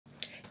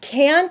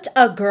Can't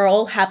a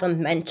girl have a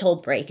mental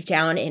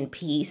breakdown in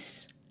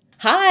peace?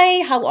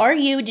 Hi, how are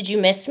you? Did you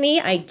miss me?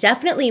 I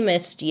definitely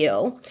missed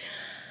you.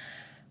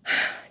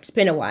 It's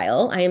been a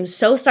while. I am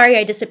so sorry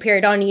I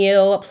disappeared on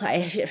you.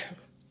 How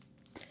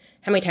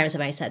many times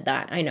have I said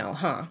that? I know,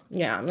 huh?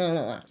 Yeah.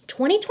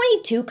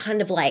 2022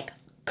 kind of like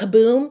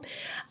kaboom.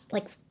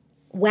 Like,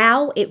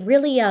 wow, it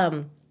really,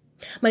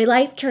 my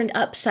life turned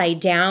upside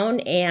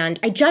down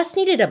and I just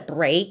needed a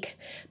break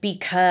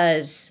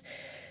because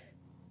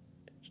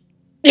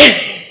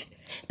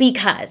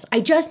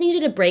I just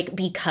needed a break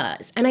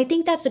because, and I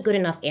think that's a good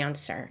enough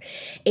answer.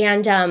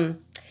 And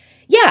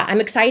yeah, I'm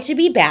excited to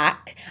be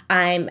back.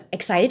 I'm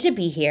excited to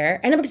be here,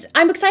 and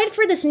I'm excited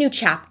for this new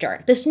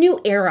chapter. This new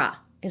era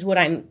is what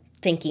I'm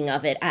thinking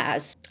of it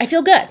as. I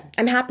feel good.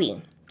 I'm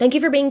happy. Thank you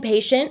for being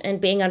patient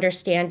and being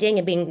understanding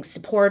and being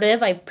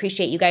supportive. I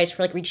appreciate you guys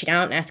for like reaching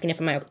out and asking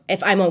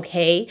if I'm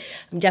okay.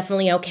 I'm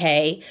definitely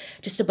okay.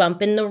 Just a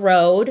bump in the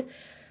road.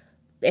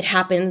 It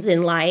happens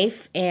in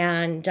life,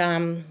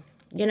 and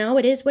you know,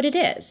 it is what it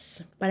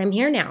is. But I'm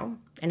here now,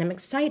 and I'm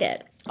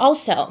excited.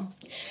 Also,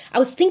 I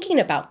was thinking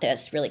about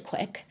this really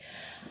quick.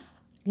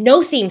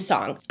 No theme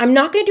song. I'm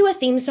not going to do a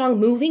theme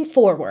song moving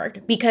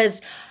forward because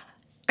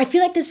I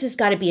feel like this has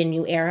got to be a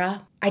new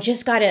era. I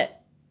just got to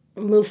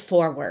move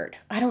forward.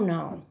 I don't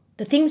know.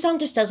 The theme song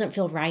just doesn't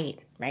feel right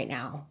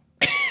now.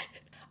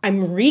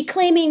 I'm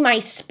reclaiming my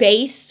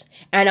space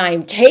and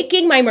I'm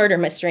taking my murder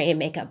mystery and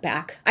makeup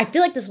back. I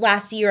feel like this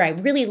last year I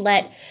really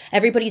let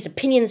everybody's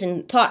opinions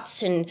and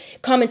thoughts and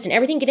comments and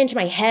everything get into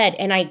my head,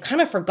 and I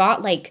kind of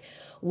forgot, like,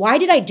 why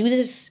did I do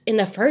this in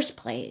the first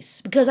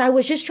place? Because I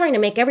was just trying to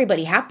make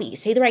everybody happy,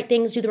 say the right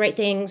things, do the right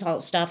things, all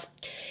that stuff.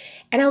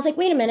 And I was like,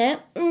 wait a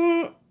minute.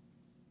 No,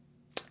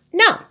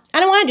 I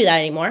don't want to do that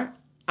anymore.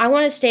 I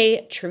want to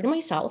stay true to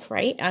myself,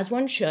 right? As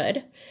one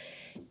should.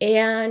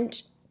 And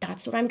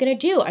that's what I'm going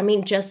to do. I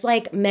mean, just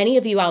like many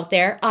of you out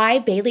there,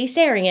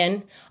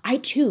 BaileySarian, I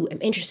too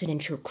am interested in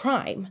true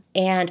crime.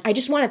 And I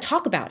just want to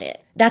talk about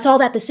it. That's all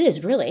that this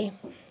is, really.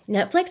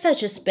 Netflix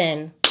has just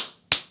been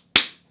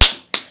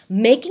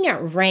making it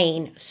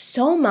rain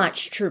so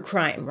much true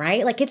crime,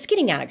 right? Like, it's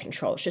getting out of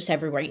control. It's just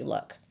everywhere you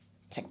look.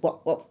 It's like,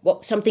 whoa,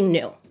 something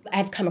new.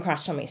 I've come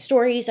across so many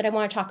stories that I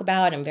want to talk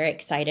about. I'm very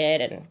excited.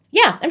 And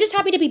yeah, I'm just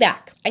happy to be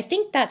back. I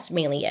think that's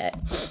mainly it.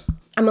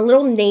 I'm a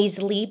little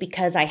nasally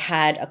because I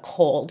had a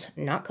cold,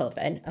 not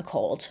COVID, a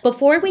cold.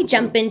 Before we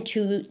jump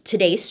into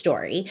today's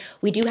story,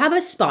 we do have a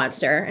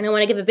sponsor, and I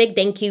want to give a big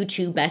thank you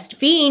to Best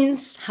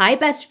Fiends. Hi,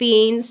 Best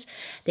Fiends.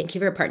 Thank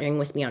you for partnering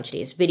with me on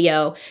today's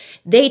video.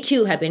 They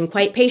too have been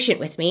quite patient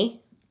with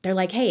me. They're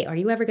like, hey, are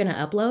you ever going to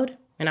upload?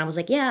 And I was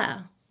like,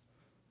 yeah,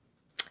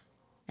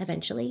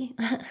 eventually.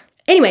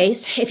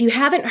 Anyways, if you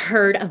haven't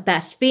heard of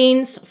Best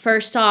Fiends,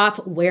 first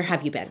off, where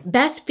have you been?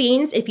 Best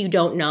Fiends, if you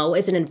don't know,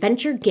 is an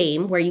adventure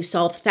game where you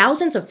solve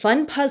thousands of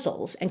fun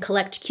puzzles and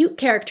collect cute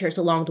characters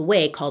along the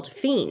way called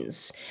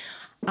Fiends.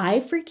 I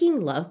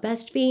freaking love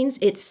Best Fiends.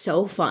 It's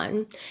so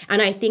fun.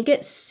 And I think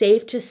it's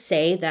safe to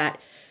say that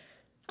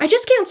I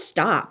just can't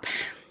stop.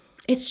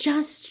 It's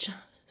just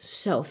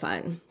so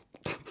fun.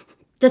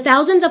 The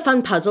thousands of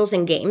fun puzzles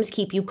and games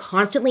keep you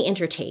constantly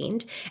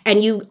entertained,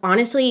 and you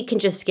honestly can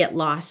just get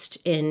lost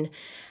in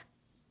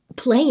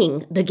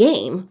playing the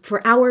game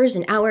for hours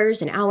and hours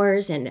and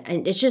hours, and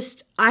it's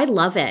just, I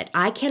love it.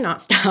 I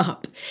cannot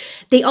stop.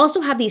 They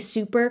also have these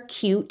super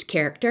cute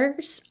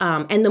characters,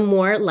 and the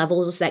more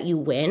levels that you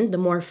win, the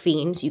more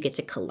fiends you get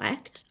to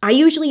collect. I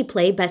usually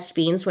play Best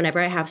Fiends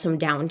whenever I have some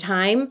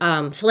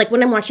downtime. So like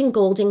when I'm watching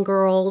Golden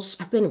Girls,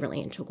 I've been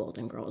really into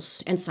Golden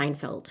Girls, and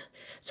Seinfeld.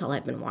 That's all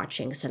I've been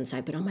watching since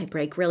I've been on my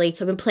break, really.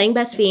 So I've been playing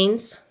Best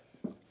Fiends,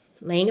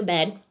 laying in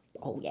bed.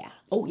 Oh yeah,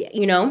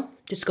 you know,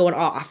 just going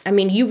off. I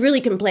mean, you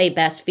really can play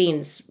Best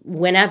Fiends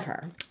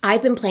whenever.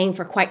 I've been playing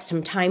for quite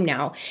some time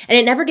now, and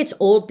it never gets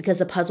old because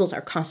the puzzles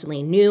are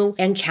constantly new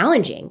and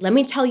challenging. Let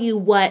me tell you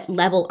what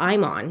level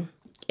I'm on.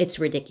 It's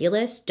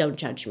ridiculous, don't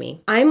judge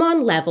me. I'm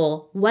on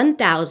level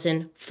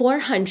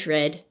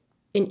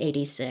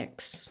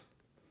 1,486.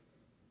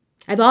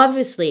 I've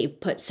obviously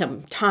put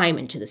some time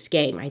into this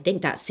game. I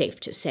think that's safe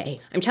to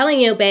say. I'm telling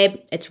you, babe,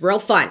 it's real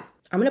fun.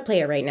 I'm gonna play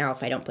it right now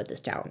if I don't put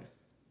this down.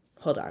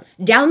 Hold on.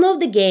 Download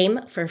the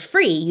game for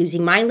free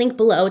using my link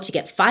below to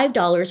get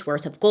 $5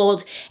 worth of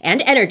gold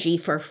and energy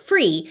for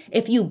free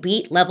if you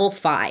beat level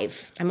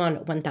 5. I'm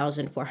on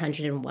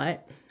 1,400 and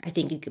what? I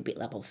think you could beat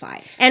level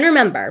 5. And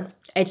remember,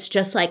 it's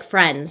just like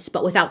Friends,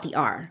 but without the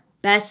R.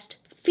 Best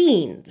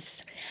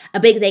Fiends. A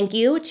big thank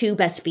you to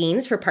Best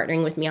Fiends for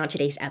partnering with me on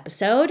today's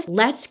episode.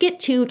 Let's get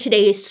to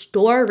today's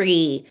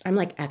story. I'm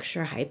like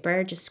extra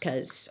hyper just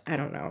because, I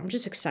don't know, I'm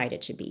just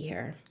excited to be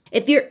here.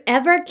 If you're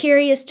ever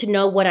curious to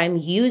know what I'm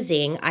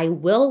using, I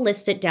will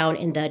list it down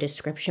in the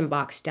description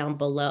box down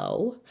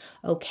below,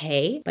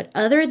 okay? But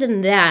other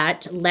than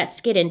that,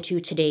 let's get into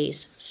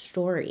today's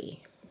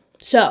story.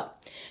 So,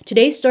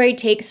 Today's story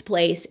takes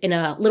place in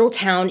a little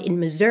town in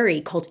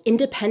Missouri called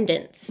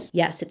Independence.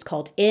 Yes, it's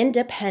called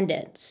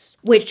Independence,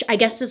 which I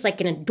guess is like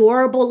an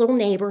adorable little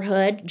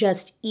neighborhood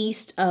just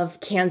east of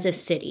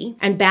Kansas City.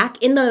 And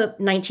back in the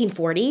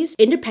 1940s,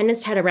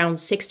 Independence had around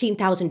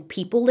 16,000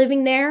 people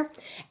living there.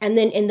 And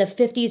then in the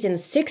 50s and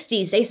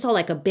 60s, they saw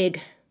like a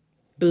big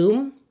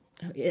boom.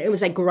 It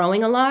was like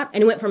growing a lot,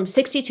 and it went from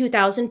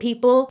 62,000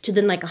 people to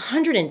then like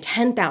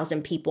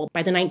 110,000 people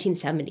by the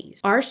 1970s.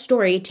 Our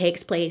story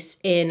takes place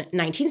in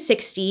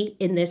 1960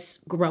 in this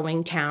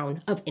growing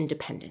town of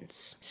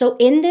Independence. So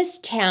in this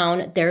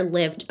town, there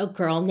lived a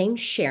girl named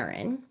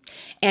Sharon.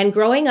 And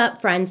growing up,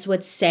 friends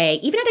would say,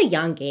 even at a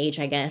young age,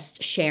 I guess,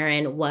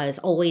 Sharon was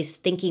always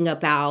thinking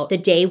about the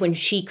day when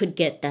she could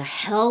get the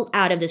hell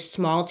out of this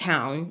small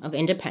town of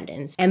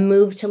Independence and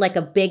move to like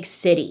a big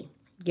city,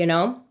 you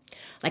know?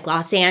 Like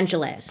Los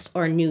Angeles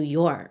or New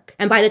York.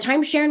 And by the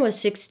time Sharon was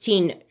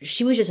 16,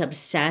 she was just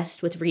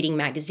obsessed with reading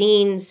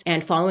magazines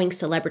and following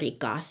celebrity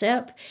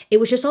gossip. It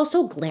was just all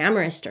so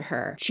glamorous to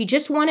her. She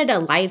just wanted a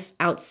life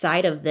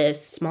outside of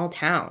this small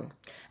town,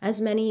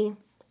 as many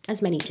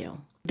do.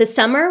 The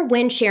summer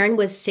when Sharon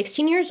was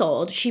 16 years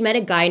old, she met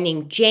a guy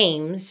named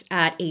James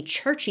at a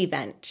church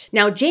event.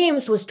 Now,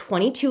 James was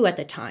 22 at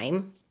the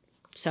time,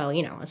 so,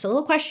 you know, it's a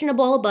little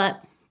questionable,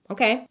 but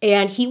okay.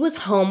 And he was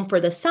home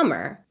for the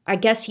summer. I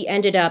guess he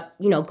ended up,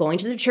 you know, going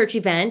to the church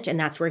event, and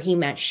that's where he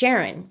met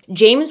Sharon.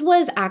 James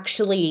was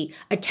actually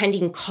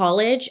attending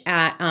college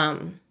at,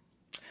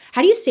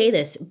 how do you say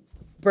this?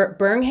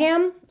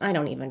 Birmingham? I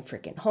don't even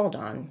freaking, hold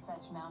on.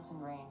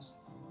 Mountain range.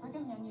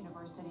 Brigham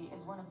University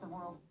is one of the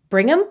world's...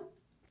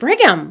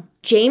 Brigham.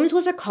 James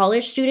was a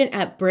college student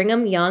at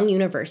Brigham Young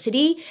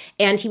University,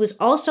 and he was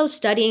also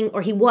studying,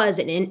 or he was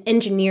an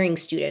engineering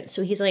student.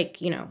 So he's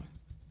like, you know,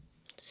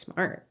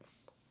 smart.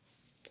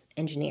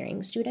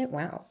 Engineering student,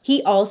 wow.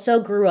 He also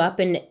grew up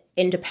in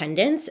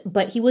Independence,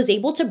 but he was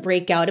able to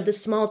break out of the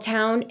small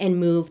town and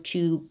move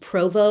to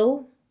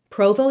Provo,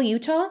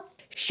 Utah.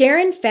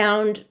 Sharon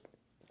found,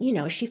 you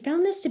know, she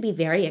found this to be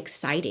very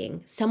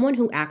exciting. Someone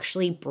who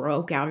actually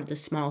broke out of the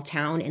small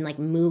town and like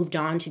moved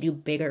on to do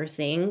bigger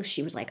things.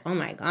 She was like, oh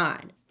my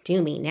God, do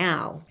me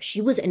now.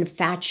 She was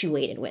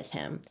infatuated with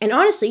him. And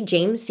honestly,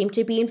 James seemed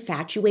to be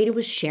infatuated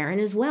with Sharon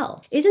as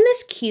well. Isn't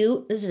this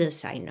cute? This is a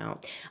side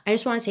note. I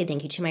just want to say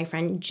thank you to my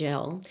friend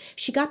Jill.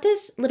 She got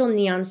this little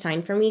neon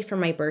sign for me for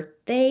my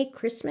birthday,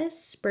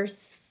 Christmas. It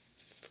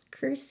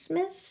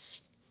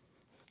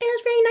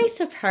was very nice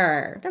of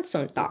her. That's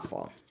so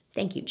thoughtful.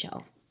 Thank you,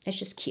 Jill. It's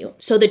just cute.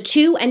 So the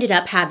two ended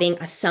up having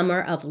a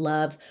summer of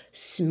love,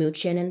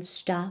 smooching and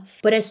stuff.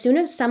 But as soon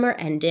as summer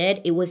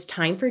ended, it was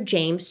time for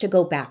James to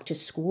go back to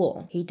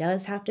school. He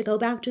does have to go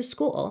back to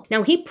school.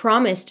 Now, he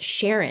promised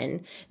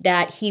Sharon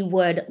that he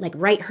would like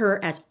write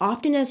her as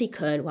often as he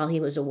could while he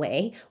was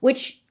away,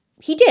 which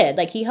he did.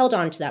 Like, he held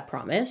on to that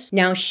promise.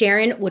 Now,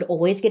 Sharon would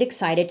always get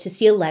excited to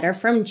see a letter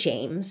from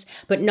James,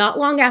 but not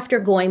long after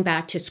going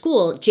back to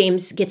school,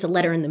 James gets a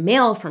letter in the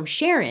mail from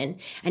Sharon,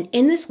 and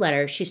in this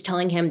letter, she's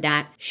telling him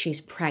that she's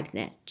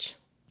pregnant.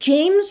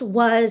 James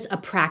was a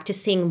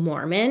practicing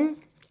Mormon,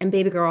 and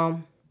baby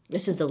girl,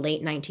 this is the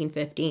late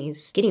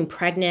 1950s. Getting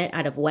pregnant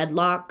out of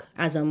wedlock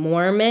as a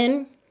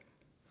Mormon,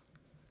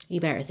 you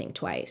better think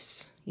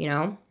twice, you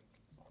know?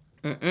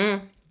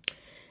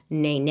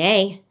 Nay,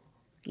 nay.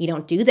 You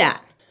don't do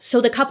that. So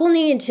the couple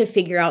needed to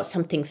figure out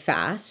something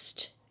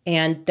fast,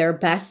 and their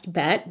best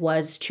bet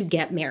was to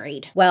get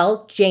married.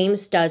 Well,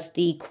 James does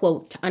the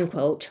quote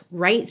unquote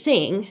right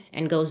thing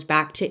and goes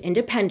back to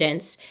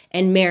Independence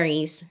and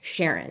marries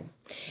Sharon.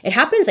 It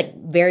happens like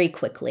very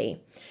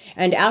quickly.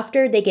 And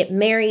after they get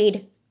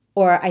married,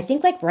 or I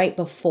think like right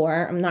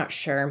before, I'm not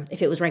sure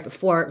if it was right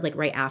before, like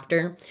right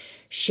after,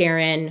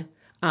 Sharon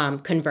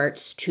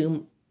converts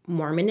to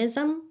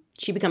Mormonism.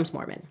 She becomes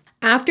Mormon.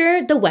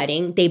 After the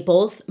wedding, they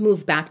both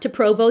moved back to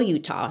Provo,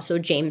 Utah, so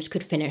James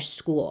could finish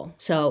school.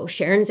 So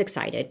Sharon's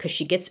excited because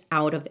she gets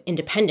out of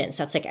Independence.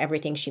 That's like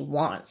everything she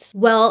wants.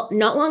 Well,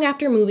 not long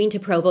after moving to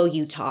Provo,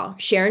 Utah,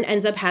 Sharon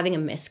ends up having a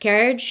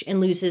miscarriage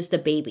and loses the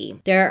baby.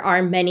 There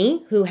are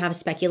many who have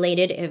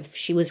speculated if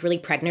she was really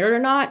pregnant or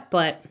not,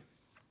 but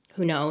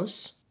who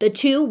knows? The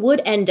two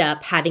would end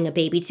up having a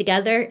baby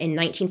together in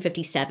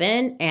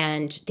 1957,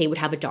 and they would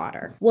have a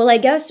daughter. Well, I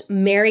guess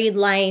married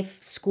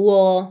life,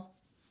 school,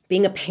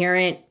 being a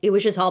parent, it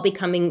was just all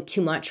becoming too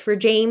much for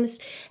James,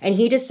 and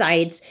he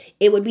decides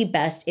it would be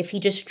best if he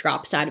just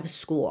drops out of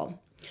school.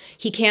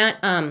 He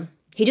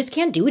just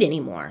can't do it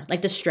anymore.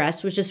 Like, the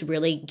stress was just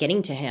really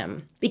getting to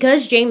him.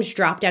 Because James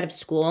dropped out of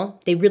school,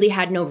 they really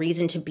had no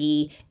reason to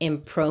be in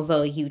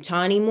Provo,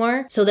 Utah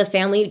anymore, so the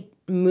family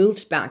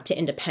moves back to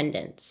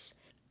Independence.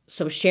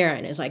 So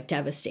Sharon is like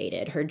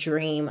devastated. Her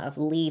dream of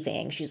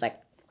leaving, she's like,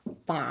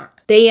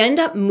 fuck. They end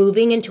up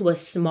moving into a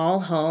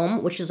small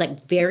home, which is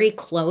like very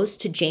close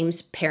to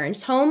James'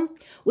 parents' home,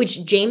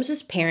 which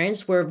James's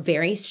parents were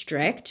very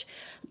strict,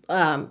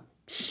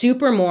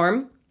 super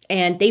Mormon,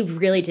 and they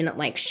really didn't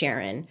like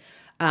Sharon.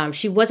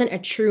 She wasn't a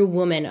true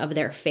woman of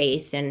their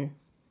faith, and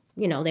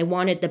you know, they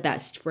wanted the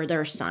best for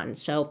their son.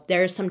 So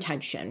there's some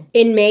tension.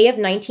 In May of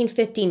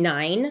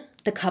 1959,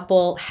 the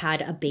couple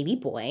had a baby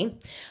boy,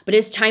 but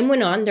as time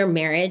went on, their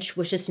marriage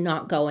was just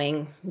not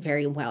going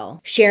very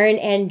well. Sharon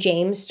and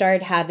James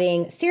started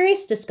having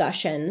serious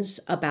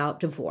discussions about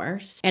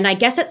divorce. And I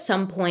guess at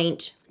some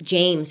point,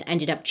 James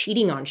ended up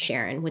cheating on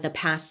Sharon with a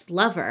past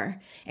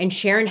lover, and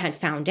Sharon had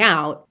found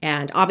out,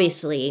 and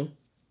obviously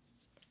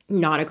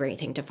not a great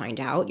thing to find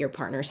out. Your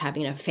partner's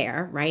having an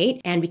affair, right?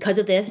 And because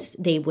of this,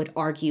 they would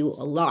argue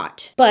a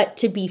lot. But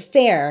to be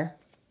fair,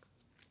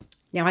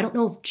 now I don't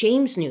know if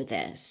James knew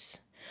this,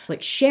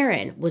 but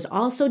Sharon was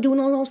also doing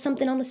a little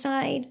something on the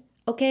side,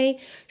 okay?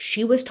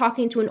 She was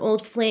talking to an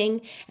old fling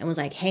and was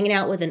like hanging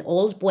out with an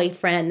old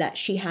boyfriend that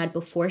she had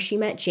before she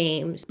met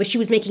James, but she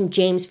was making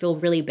James feel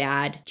really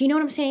bad. Do you know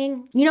what I'm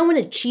saying? You know when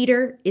a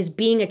cheater is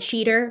being a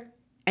cheater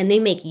and they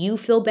make you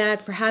feel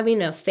bad for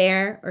having an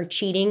affair or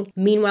cheating,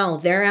 meanwhile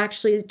they're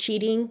actually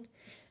cheating?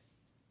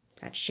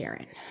 That's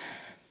Sharon.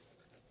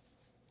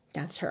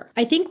 That's her.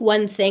 I think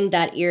one thing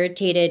that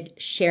irritated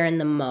Sharon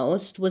the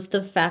most was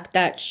the fact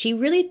that she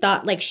really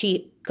thought like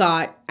she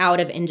got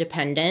out of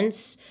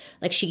independence,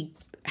 like she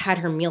had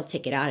her meal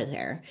ticket out of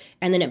there,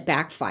 and then it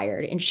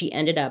backfired and she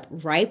ended up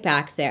right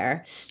back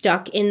there,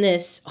 stuck in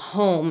this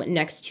home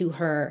next to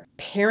her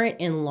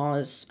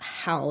parent-in-law's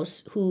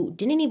house who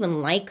didn't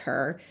even like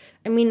her.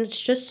 I mean,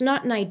 it's just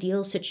not an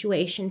ideal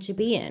situation to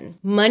be in.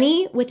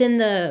 Money within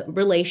the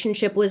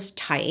relationship was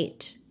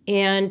tight.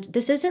 And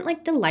this isn't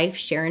like the life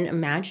Sharon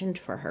imagined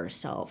for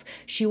herself.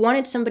 She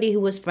wanted somebody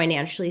who was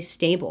financially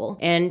stable.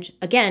 And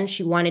again,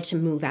 she wanted to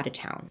move out of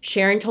town.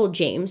 Sharon told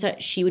James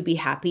that she would be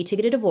happy to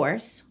get a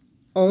divorce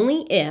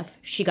only if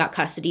she got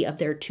custody of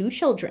their 2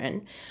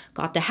 children,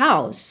 got the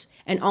house,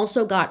 and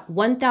also got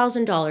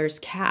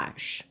 $1,000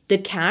 cash. The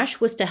cash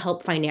was to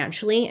help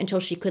financially until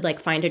she could like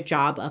find a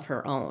job of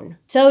her own.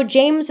 So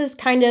James is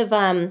kind of,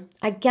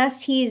 I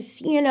guess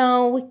he's, you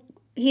know,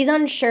 he's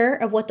unsure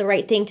of what the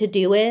right thing to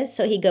do is,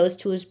 so he goes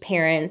to his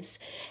parents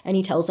and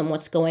he tells them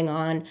what's going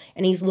on,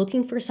 and he's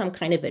looking for some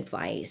kind of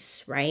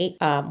advice, right?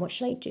 What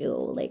should I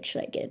do? Like,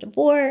 should I get a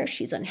divorce?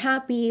 She's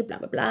unhappy, blah,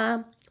 blah,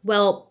 blah.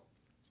 Well,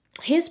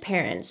 his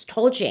parents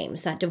told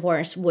James that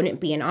divorce wouldn't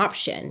be an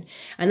option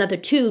and that the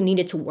two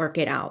needed to work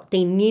it out.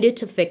 They needed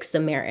to fix the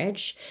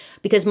marriage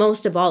because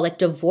most of all, like,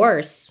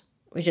 divorce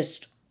was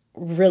just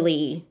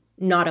really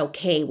not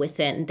okay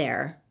within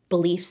their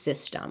belief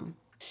system.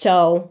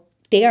 So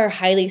they are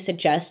highly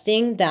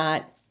suggesting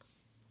that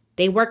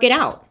they work it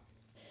out.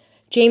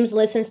 James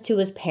listens to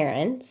his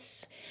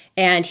parents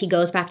and he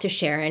goes back to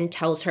Sharon,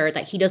 tells her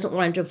that he doesn't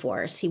want a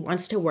divorce. He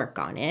wants to work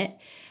on it.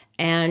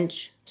 And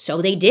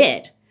so they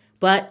did.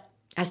 But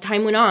as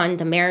time went on,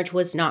 the marriage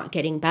was not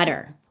getting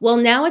better. Well,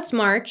 now it's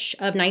March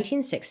of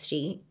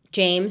 1960.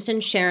 James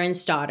and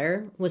Sharon's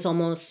daughter was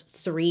almost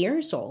 3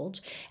 years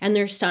old, and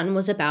their son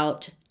was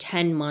about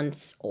 10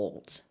 months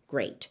old.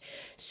 Great.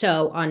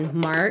 So on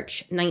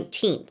March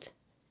 19th,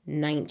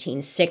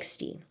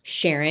 1960,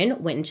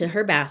 Sharon went into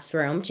her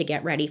bathroom to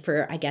get ready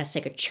for, I guess,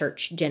 like a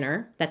church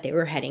dinner that they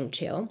were heading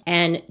to.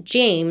 And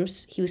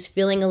James, he was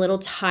feeling a little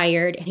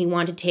tired and he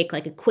wanted to take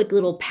like a quick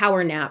little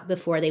power nap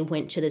before they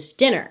went to this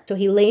dinner. So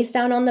he lays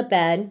down on the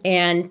bed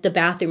and the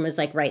bathroom was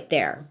like right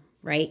there,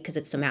 right? Because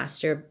it's the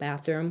master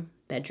bedroom.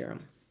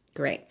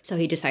 Great. So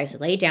he decides to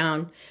lay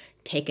down,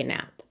 take a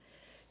nap.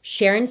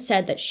 Sharon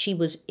said that she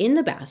was in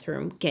the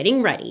bathroom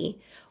getting ready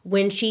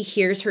when she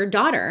hears her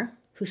daughter,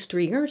 who's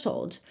 3 years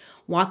old,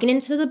 walking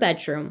into the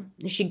bedroom.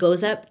 She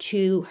goes up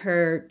to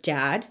her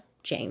dad,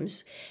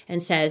 James,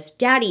 and says,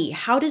 "Daddy,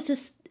 how does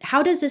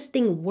this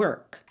thing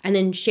work?" And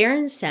then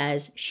Sharon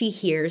says she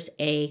hears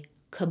a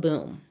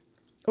kaboom,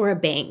 or a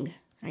bang,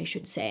 I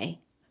should say.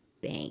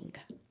 Bang.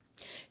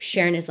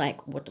 Sharon is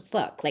like, what the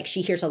fuck? Like,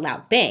 she hears a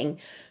loud bang.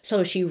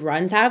 So she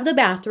runs out of the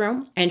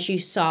bathroom and she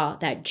saw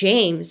that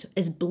James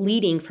is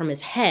bleeding from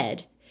his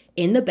head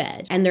in the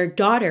bed and their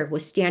daughter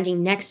was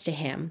standing next to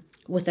him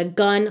with a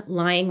gun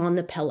lying on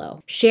the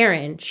pillow.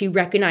 Sharon, she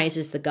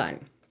recognizes the gun.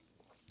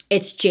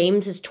 It's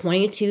James's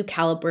 .22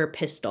 caliber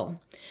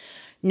pistol.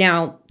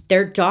 Now,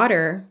 their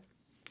daughter,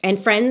 and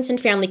friends and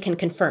family can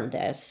confirm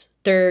this,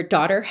 their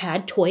daughter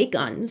had toy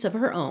guns of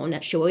her own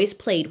that she always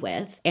played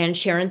with, and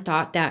Sharon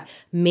thought that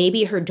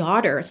maybe her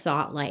daughter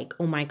thought like,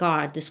 oh my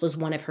God, this was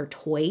one of her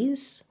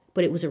toys,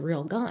 but it was a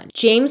real gun.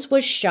 James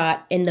was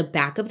shot in the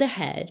back of the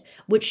head,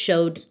 which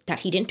showed that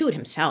he didn't do it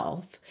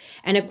himself.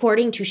 And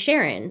according to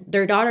Sharon,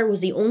 their daughter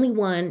was the only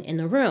one in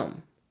the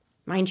room.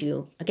 Mind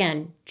you,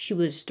 again, she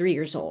was 3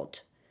 years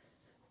old.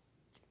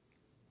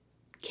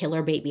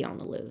 Killer baby on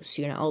the loose,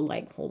 you know,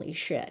 like, holy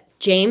shit.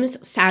 James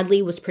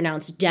sadly was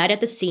pronounced dead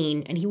at the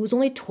scene and he was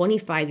only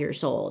 25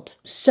 years old.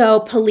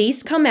 So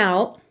police come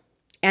out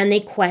and they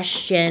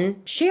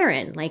question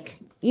Sharon, like,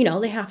 you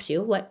know, they have to,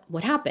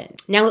 what happened?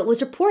 Now it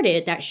was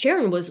reported that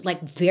Sharon was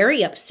like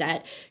very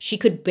upset. She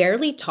could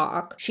barely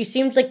talk. She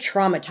seemed like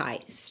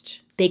traumatized.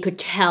 They could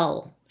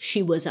tell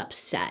she was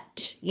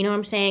upset. You know what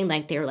I'm saying?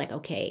 Like, they were like,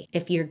 okay,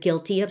 if you're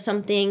guilty of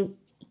something,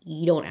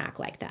 you don't act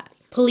like that.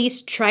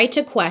 Police tried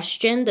to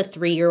question the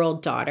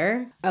 3-year-old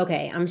daughter.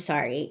 Okay, I'm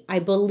sorry. I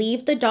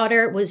believe the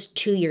daughter was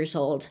 2 years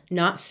old,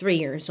 not 3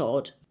 years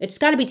old. It's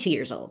got to be 2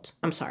 years old.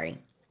 I'm sorry.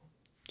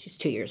 She's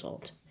 2 years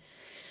old.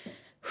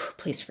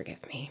 Please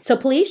forgive me. So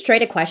police tried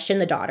to question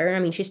the daughter. I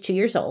mean, she's 2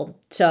 years old.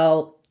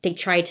 So they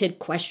tried to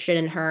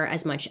question her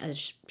as much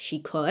as she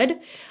could.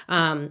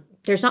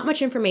 There's not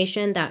much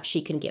information that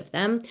she can give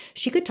them.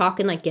 She could talk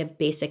and like give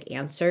basic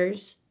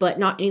answers, but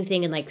not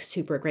anything in like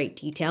super great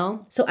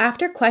detail. So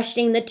after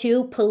questioning the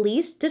two,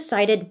 police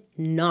decided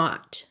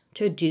not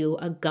to do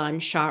a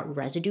gunshot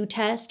residue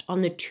test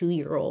on the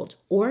 2-year-old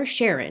or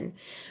Sharon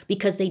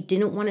because they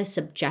didn't want to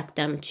subject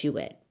them to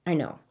it. I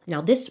know.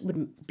 Now this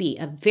would be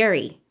a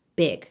very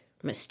big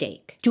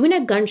mistake. Doing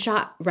a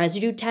gunshot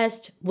residue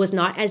test was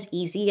not as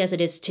easy as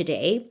it is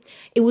today.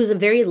 It was a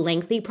very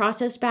lengthy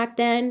process back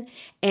then,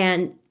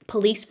 and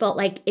police felt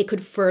like it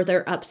could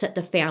further upset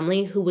the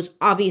family, who was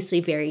obviously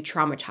very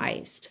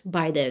traumatized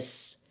by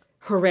this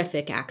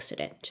horrific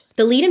accident.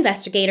 The lead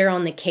investigator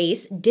on the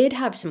case did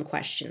have some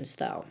questions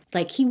though.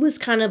 Like he was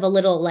kind of a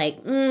little like,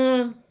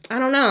 I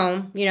don't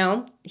know, you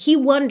know? He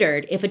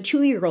wondered if a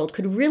 2-year-old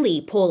could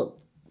really pull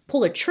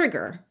a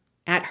trigger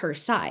at her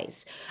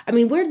size. I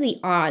mean, what are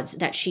the odds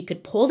that she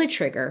could pull the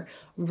trigger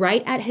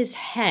right at his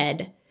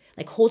head,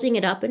 like holding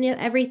it up and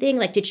everything?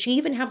 Like, did she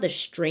even have the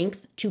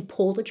strength to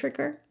pull the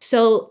trigger?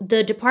 So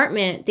the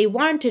department, they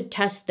wanted to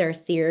test their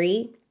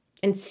theory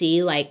and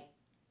see like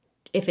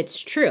if it's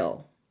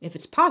true, if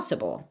it's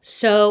possible.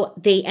 So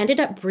they ended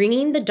up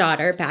bringing the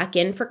daughter back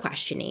in for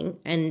questioning.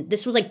 And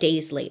this was like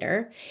days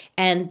later.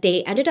 And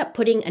they ended up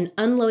putting an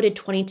unloaded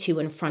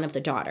 .22 in front of the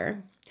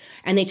daughter.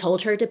 And they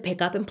told her to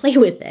pick up and play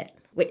with it.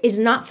 It's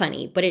not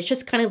funny, but it's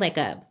just kind of like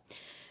a,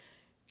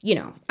 you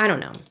know, I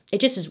don't know.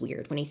 It just is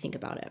weird when you think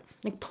about it.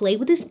 Like, play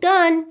with this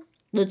gun.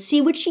 Let's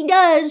see what she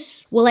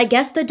does. Well, I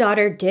guess the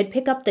daughter did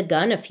pick up the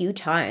gun a few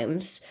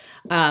times,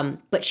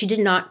 but she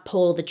did not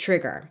pull the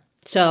trigger.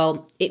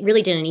 So it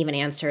really didn't even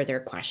answer their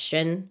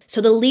question.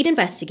 So the lead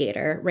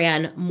investigator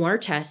ran more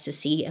tests to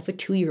see if a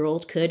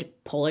 2-year-old could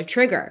pull a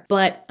trigger.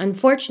 But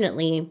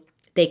unfortunately,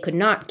 they could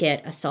not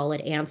get a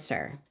solid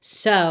answer.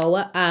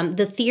 So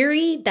the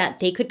theory that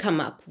they could come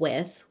up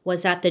with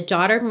was that the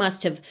daughter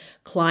must have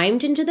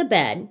climbed into the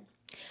bed,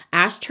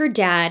 asked her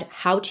dad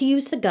how to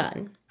use the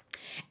gun,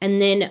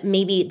 and then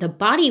maybe the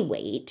body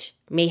weight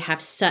may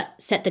have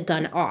set the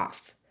gun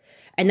off.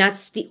 And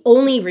that's the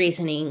only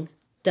reasoning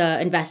the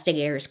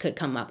investigators could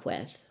come up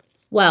with.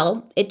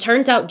 Well, it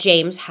turns out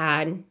James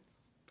had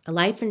a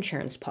life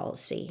insurance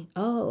policy.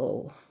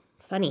 Oh,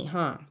 funny,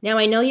 huh? Now,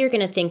 I know you're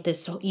going to think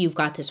you've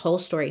got this whole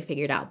story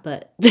figured out,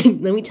 but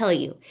let me tell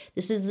you,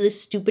 this is the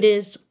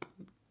stupidest,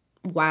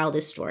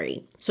 wildest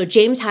story. So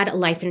James had a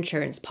life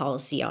insurance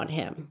policy on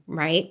him,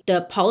 right?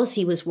 The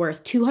policy was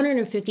worth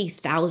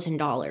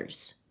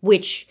 $250,000,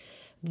 which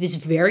is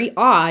very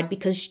odd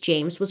because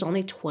James was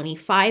only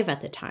 25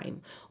 at the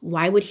time.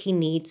 Why would he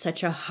need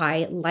such a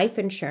high life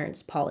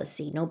insurance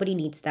policy? Nobody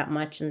needs that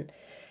much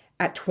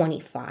at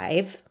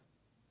 25.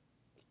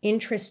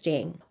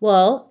 Interesting.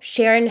 Well,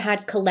 Sharon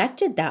had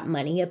collected that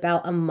money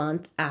about a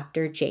month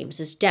after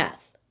James's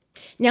death.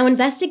 Now,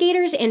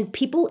 investigators and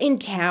people in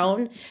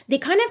town, they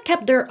kind of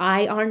kept their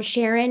eye on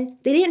Sharon.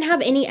 They didn't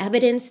have any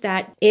evidence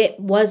that it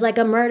was like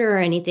a murder or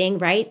anything,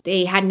 right?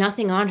 They had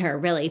nothing on her,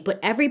 really,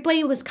 but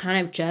everybody was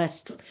kind of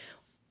just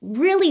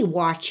really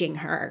watching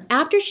her.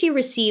 After she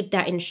received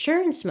that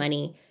insurance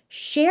money,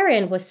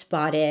 Sharon was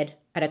spotted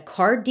at a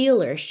car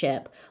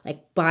dealership,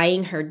 like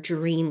buying her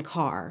dream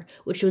car,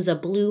 which was a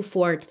blue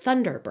Ford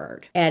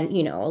Thunderbird. And,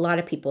 you know, a lot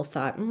of people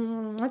thought,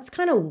 that's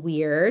kind of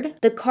weird.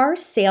 The car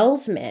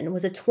salesman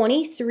was a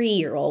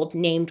 23-year-old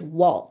named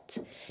Walt.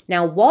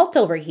 Now, Walt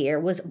over here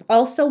was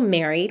also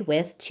married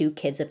with 2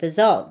 kids of his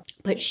own.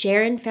 But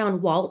Sharon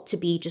found Walt to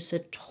be just a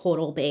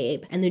total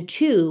babe, and the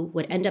two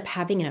would end up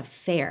having an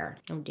affair.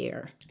 Oh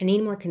dear. I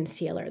need more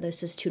concealer.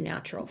 This is too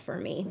natural for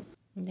me.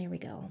 There we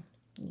go.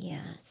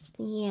 Yes,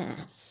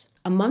 yes.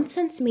 A month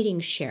since meeting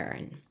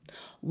Sharon,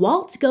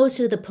 Walt goes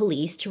to the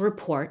police to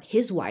report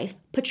his wife,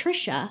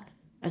 Patricia,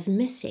 as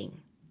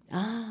missing.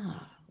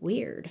 Ah,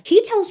 weird.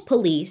 He tells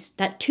police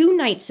that 2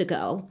 nights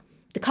ago,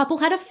 the couple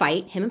had a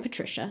fight, him and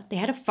Patricia. They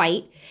had a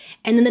fight,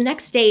 and then the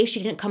next day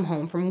she didn't come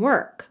home from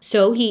work.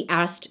 So he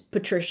asked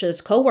Patricia's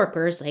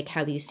coworkers, like,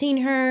 have you seen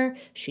her?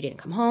 She didn't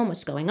come home,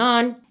 what's going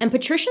on? And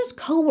Patricia's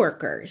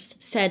coworkers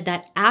said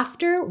that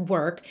after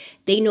work,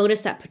 they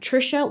noticed that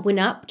Patricia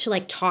went up to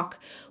like talk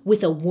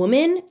with a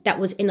woman that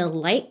was in a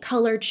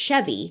light-colored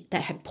Chevy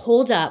that had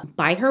pulled up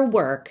by her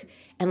work,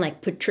 and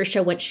like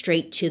Patricia went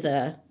straight to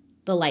the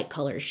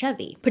light-colored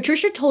Chevy.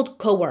 Patricia told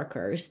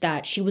coworkers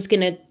that she was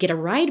gonna get a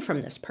ride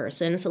from this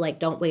person, so like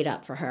don't wait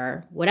up for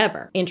her,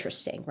 whatever.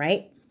 Interesting,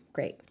 right?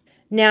 Great.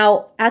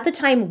 Now, at the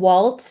time,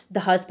 Walt, the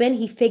husband,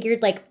 he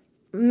figured like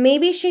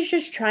maybe she's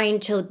just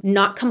trying to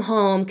not come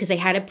home because they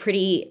had a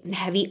pretty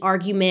heavy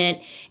argument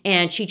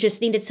and she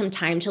just needed some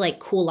time to like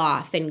cool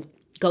off and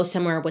go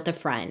somewhere with a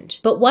friend.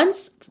 But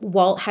once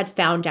Walt had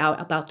found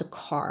out about the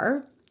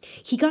car,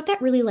 he got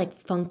that really like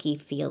funky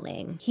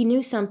feeling. He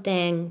knew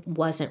something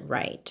wasn't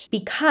right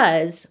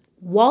because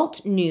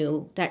Walt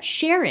knew that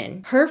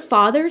Sharon, her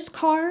father's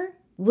car,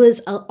 was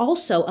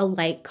also a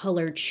light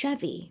colored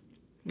Chevy.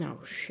 Oh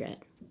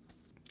shit.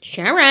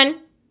 Sharon!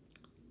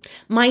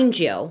 Mind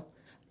you,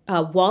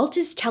 Walt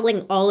is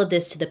telling all of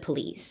this to the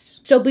police.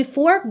 So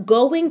before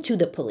going to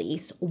the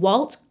police,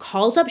 Walt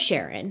calls up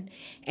Sharon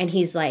and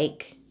he's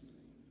like,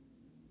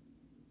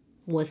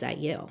 was that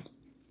you?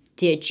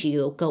 Did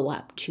you go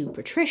up to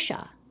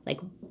Patricia? Like,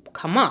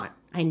 come on.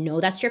 I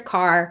know that's your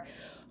car.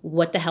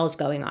 What the hell's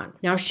going on?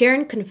 Now,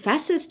 Sharon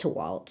confesses to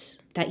Walt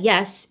that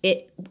yes,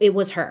 it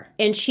was her.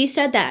 And she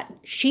said that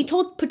she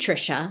told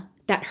Patricia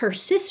that her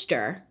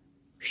sister,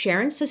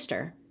 Sharon's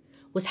sister,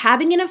 was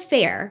having an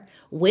affair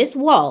with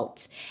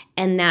Walt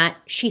and that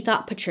she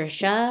thought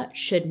Patricia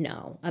should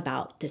know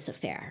about this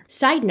affair.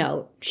 Side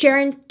note,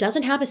 Sharon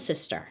doesn't have a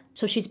sister.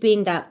 So she's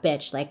being that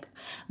bitch like,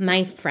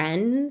 my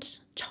friend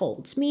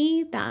told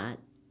me that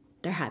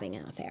they're having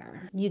an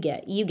affair. You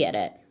get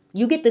it.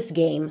 You get this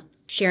game.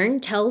 Sharon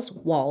tells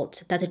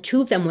Walt that the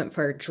two of them went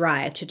for a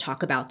drive to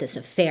talk about this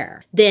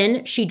affair.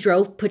 Then she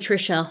drove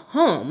Patricia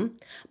home,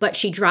 but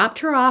she dropped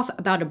her off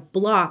about a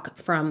block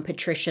from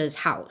Patricia's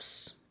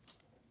house.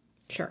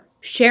 Sure.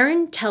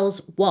 Sharon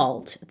tells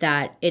Walt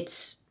that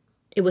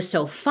it was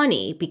so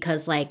funny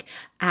because like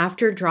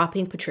after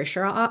dropping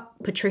Patricia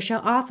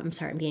off, I'm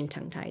sorry, I'm getting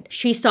tongue-tied.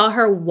 She saw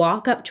her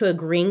walk up to a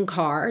green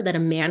car that a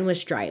man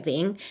was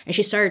driving and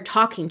she started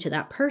talking to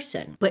that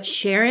person. But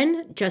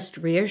Sharon just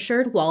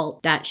reassured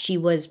Walt that she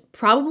was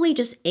probably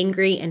just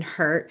angry and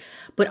hurt,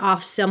 but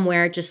off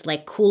somewhere just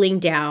like cooling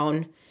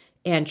down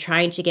and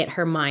trying to get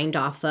her mind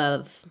off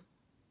of,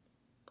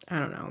 I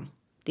don't know,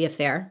 the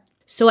affair.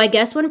 So I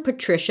guess when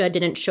Patricia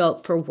didn't show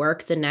up for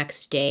work the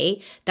next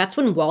day, that's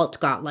when Walt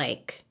got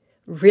like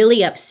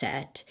really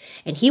upset.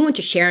 And he went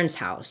to Sharon's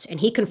house and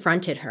he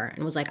confronted her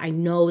and was like, I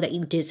know that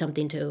you did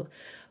something to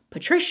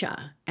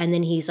Patricia. And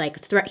then he's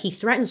like, he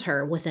threatens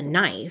her with a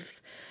knife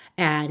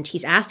and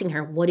he's asking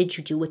her, what did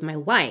you do with my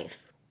wife?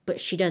 But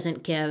she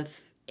doesn't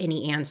give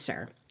any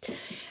answer.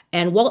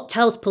 And Walt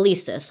tells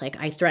police this, like,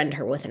 I threatened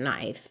her with a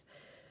knife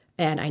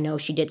and I know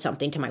she did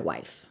something to my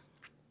wife.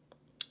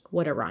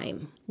 What a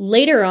rhyme.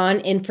 Later on,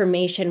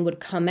 information would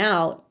come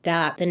out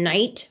that the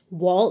night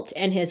Walt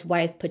and his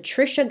wife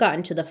Patricia got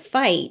into the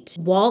fight,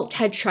 Walt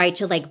had tried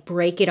to like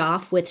break it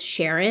off with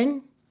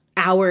Sharon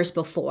hours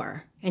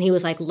before. And he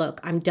was like,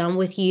 look, I'm done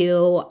with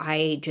you.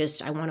 I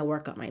want to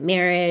work on my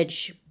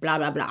marriage, blah,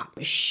 blah, blah.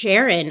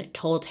 Sharon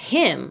told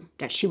him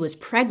that she was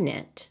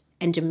pregnant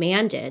and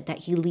demanded that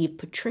he leave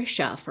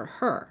Patricia for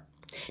her.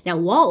 Now,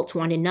 Walt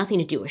wanted nothing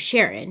to do with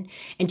Sharon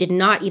and did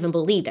not even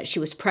believe that she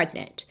was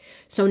pregnant.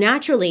 So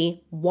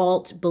naturally,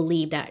 Walt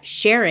believed that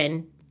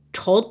Sharon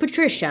told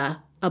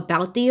Patricia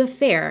about the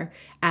affair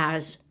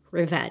as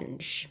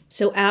revenge.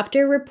 So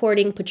after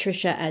reporting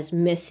Patricia as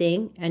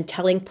missing and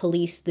telling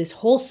police this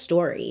whole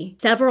story,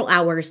 several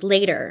hours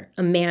later,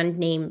 a man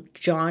named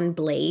John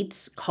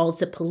Blades calls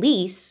the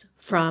police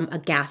from a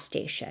gas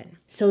station.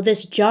 So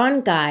this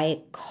John guy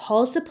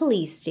calls the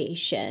police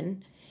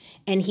station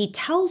and he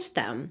tells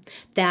them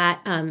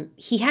that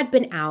he had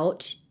been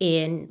out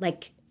in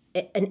like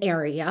an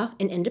area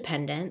in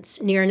Independence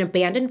near an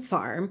abandoned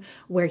farm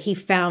where he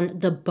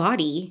found the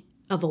body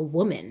of a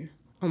woman.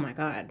 Oh my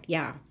God,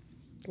 yeah.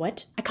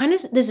 What?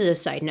 This is a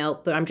side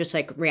note, but I'm just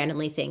like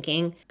randomly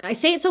thinking. I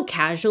say it so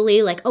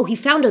casually, like, oh, he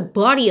found a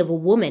body of a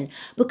woman.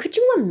 But could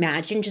you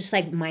imagine just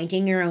like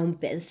minding your own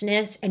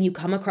business and you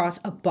come across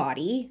a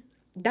body?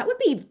 That would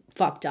be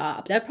fucked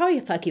up. That'd probably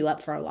fuck you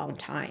up for a long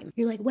time.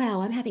 You're like,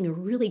 wow, I'm having a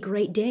really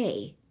great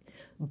day.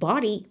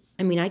 Body.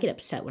 I mean, I get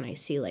upset when I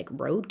see like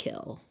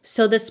roadkill.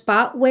 So the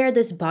spot where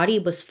this body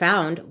was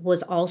found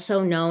was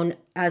also known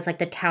as like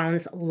the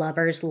town's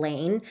Lover's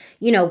Lane,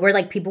 you know, where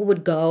like people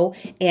would go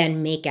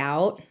and make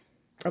out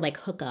or like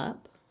hook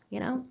up, you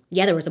know?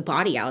 Yeah, there was a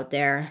body out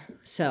there.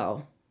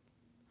 So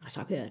that's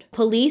not good.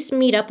 Police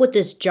meet up with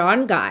this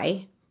John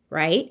guy,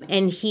 right?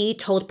 And he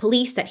told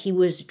police that he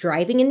was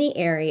driving in the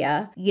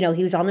area. You know,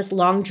 he was on this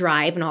long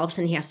drive and all of a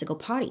sudden he has to go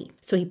potty.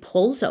 So he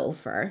pulls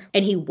over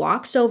and he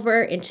walks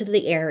over into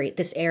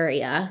this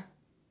area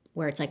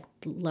where it's like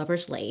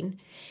Lover's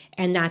Lane.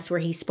 And that's where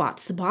he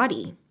spots the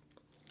body.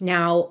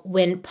 Now,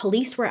 when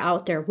police were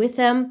out there with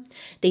him,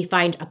 they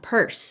find a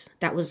purse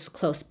that was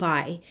close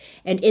by.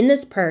 And in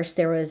this purse,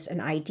 there was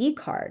an ID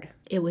card.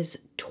 It was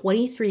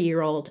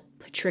 23-year-old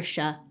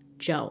Patricia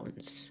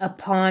Jones.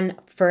 Upon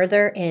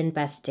further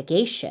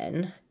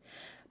investigation,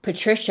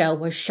 Patricia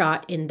was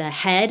shot in the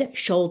head,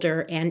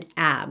 shoulder, and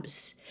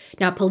abs.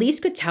 Now, police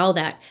could tell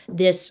that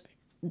this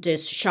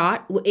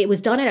shot, it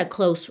was done at a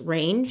close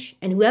range,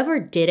 and whoever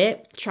did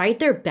it tried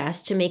their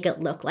best to make it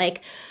look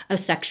like a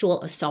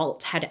sexual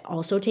assault had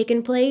also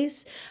taken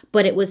place,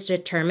 but it was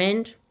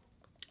determined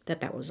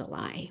that that was a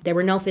lie. There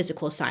were no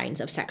physical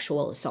signs of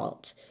sexual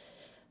assault,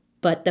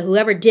 but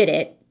whoever did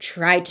it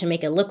tried to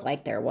make it look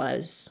like there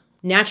was.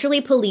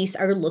 Naturally, police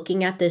are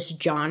looking at this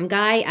John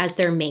guy as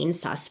their main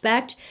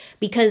suspect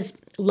because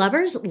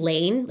Lover's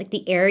Lane, like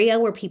the area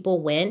where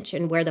people went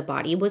and where the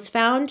body was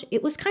found,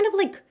 it was kind of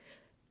like,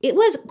 it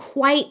was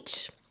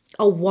quite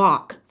a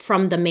walk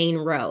from the main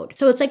road.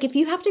 So it's like, if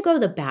you have to go to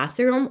the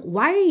bathroom,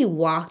 why are you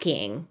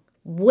walking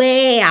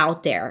way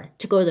out there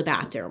to go to the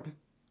bathroom?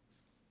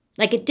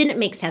 Like, it didn't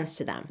make sense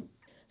to them.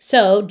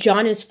 So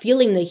John is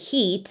feeling the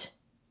heat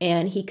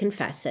and he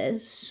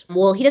confesses.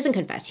 Well, he doesn't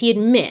confess. He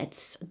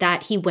admits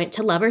that he went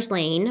to Lover's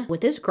Lane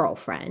with his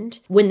girlfriend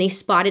when they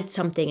spotted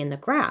something in the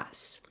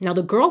grass. Now,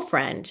 the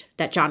girlfriend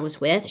that John was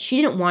with,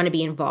 she didn't want to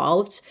be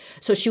involved.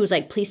 So she was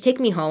like, please take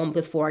me home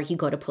before you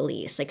go to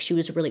police. Like, she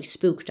was really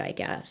spooked, I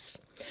guess.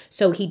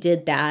 So he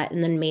did that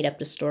and then made up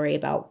the story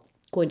about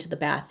going to the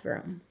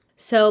bathroom.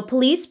 So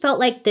police felt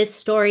like this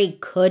story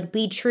could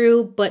be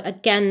true, but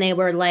again, they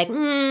were like,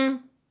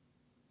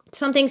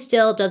 something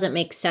still doesn't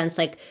make sense.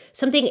 Like,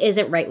 something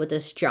isn't right with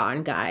this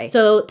John guy.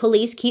 So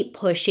police keep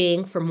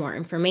pushing for more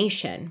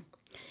information.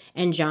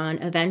 And John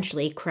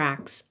eventually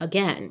cracks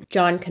again.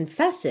 John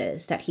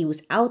confesses that he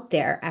was out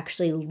there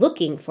actually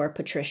looking for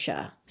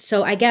Patricia.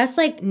 So I guess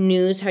like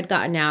news had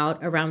gotten out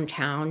around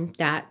town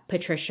that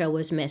Patricia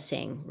was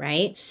missing,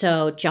 right?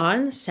 So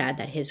John said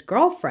that his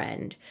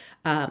girlfriend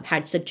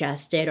had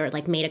suggested or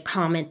like made a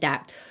comment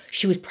that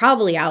she was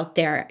probably out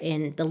there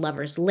in the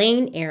Lover's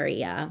Lane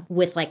area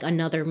with like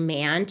another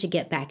man to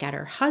get back at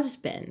her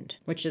husband,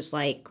 which is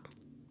like,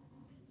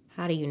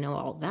 how do you know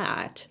all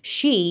that?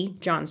 She,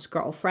 John's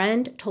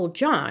girlfriend, told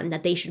John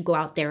that they should go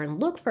out there and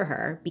look for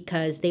her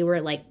because they were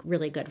like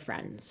really good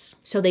friends.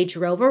 So they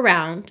drove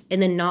around,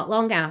 and then not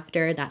long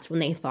after, that's when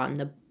they found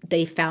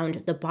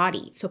the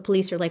body. So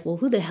police are like, well,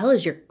 who the hell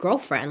is your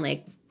girlfriend?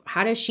 Like,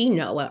 how does she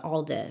know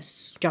all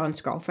this? John's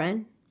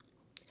girlfriend?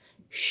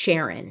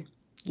 Sharon.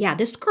 Yeah,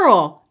 this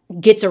girl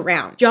gets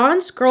around.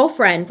 John's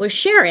girlfriend was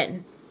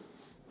Sharon.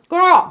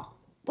 Girl,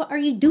 what are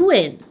you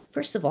doing?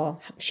 First of all,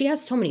 she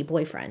has so many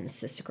boyfriends,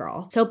 this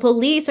girl. So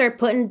police are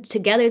putting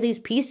together these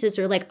pieces.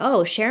 They're like,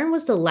 oh, Sharon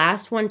was the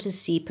last one to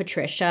see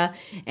Patricia,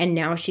 and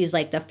now she's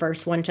like the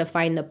first one to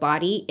find the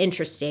body.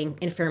 Interesting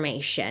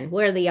information.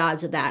 What are the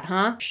odds of that,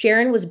 huh?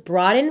 Sharon was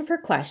brought in for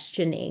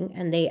questioning,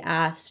 and they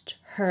asked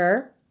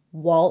her,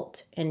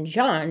 Walt, and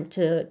John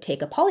to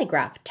take a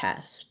polygraph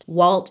test.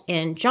 Walt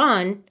and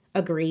John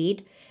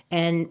agreed,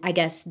 and I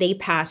guess they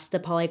passed the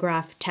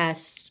polygraph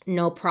test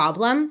no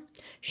problem.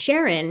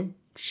 Sharon,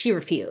 she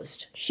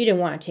refused. She didn't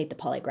want to take the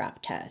polygraph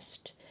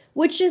test,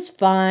 which is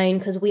fine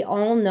because we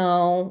all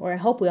know, or I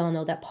hope we all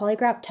know, that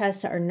polygraph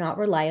tests are not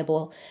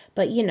reliable.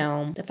 But, you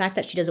know, the fact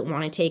that she doesn't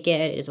want to take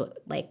it is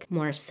like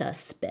more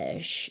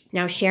suspicious.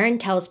 Now, Sharon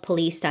tells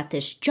police that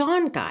this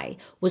John guy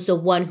was the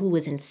one who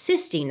was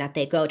insisting that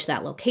they go to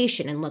that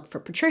location and look for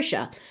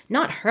Patricia,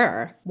 not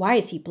her. Why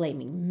is he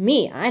blaming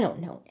me? I don't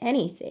know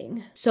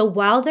anything. So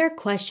while they're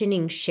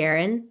questioning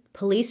Sharon,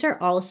 police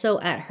are also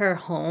at her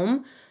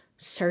home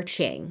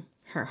searching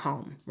her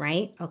home,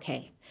 right?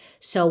 Okay.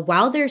 So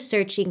while they're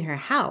searching her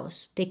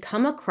house, they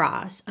come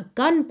across a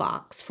gun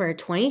box for a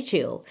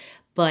 .22,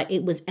 but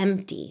it was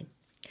empty.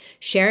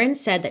 Sharon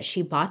said that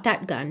she bought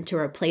that gun to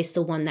replace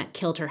the one that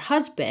killed her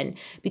husband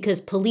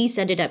because police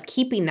ended up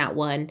keeping that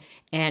one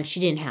and she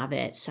didn't have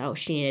it, so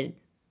she needed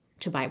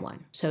to buy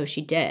one. So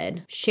she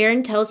did.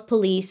 Sharon tells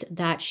police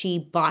that she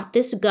bought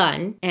this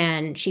gun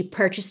and she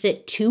purchased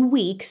it 2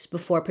 weeks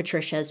before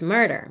Patricia's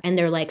murder. And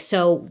they're like,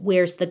 so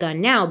where's the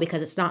gun now?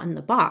 Because it's not in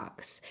the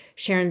box.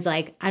 Sharon's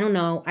like, I don't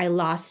know. I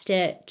lost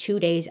it 2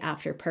 days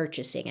after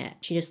purchasing it.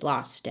 She just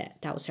lost it.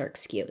 That was her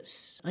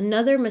excuse.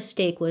 Another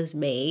mistake was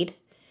made,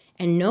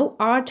 and no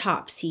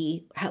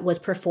autopsy was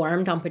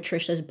performed on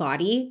Patricia's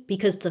body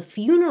because the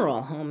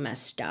funeral home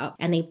messed up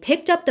and they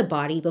picked up the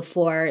body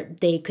before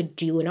they could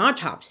do an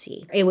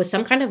autopsy. It was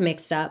some kind of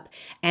mix-up,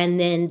 and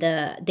then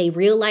they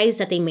realized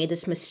that they made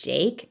this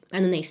mistake,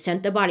 and then they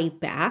sent the body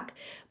back,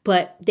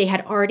 but they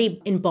had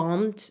already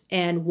embalmed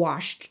and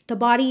washed the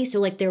body, so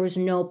like there was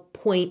no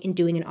point in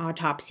doing an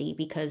autopsy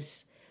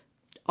because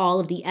all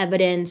of the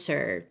evidence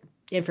or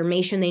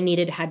information they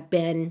needed had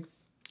been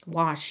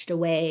washed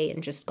away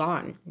and just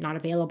gone, not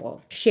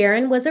available.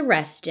 Sharon was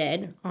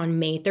arrested on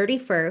May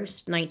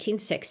 31st,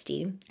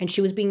 1960, and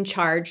she was being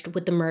charged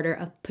with the murder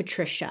of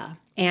Patricia.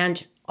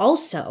 And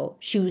also,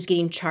 she was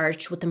getting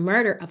charged with the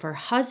murder of her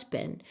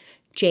husband,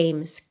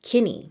 James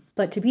Kinne.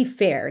 But to be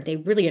fair, they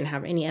really didn't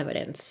have any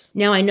evidence.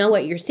 Now, I know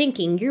what you're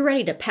thinking. You're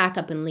ready to pack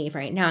up and leave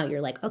right now.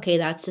 You're like, okay,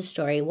 that's the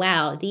story.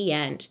 Wow, the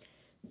end.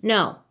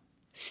 No.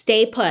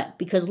 Stay put,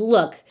 because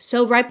look,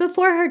 so right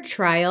before her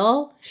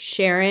trial,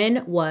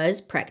 Sharon was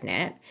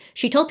pregnant.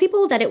 She told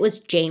people that it was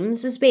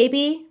James's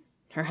baby,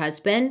 her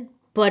husband,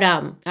 But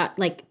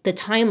like the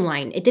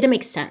timeline, it didn't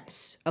make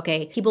sense,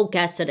 okay? People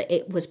guessed that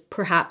it was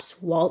perhaps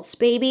Walt's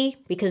baby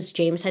because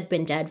James had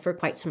been dead for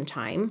quite some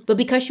time. But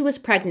because she was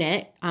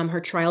pregnant,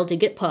 her trial did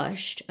get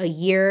pushed. A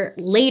year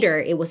later,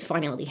 it was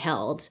finally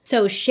held.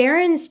 So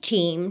Sharon's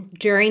team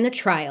during the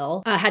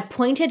trial had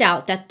pointed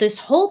out that this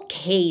whole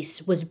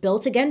case was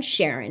built against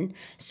Sharon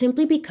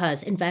simply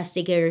because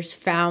investigators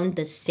found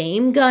the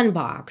same gun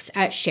box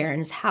at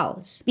Sharon's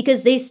house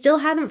because they still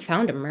haven't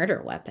found a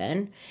murder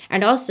weapon.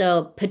 And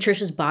also,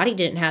 Patricia's body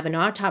didn't have an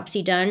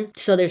autopsy done,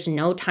 so there's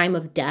no time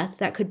of death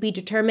that could be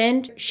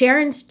determined.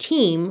 Sharon's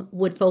team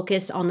would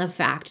focus on the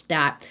fact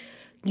that,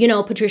 you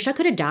know, Patricia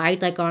could have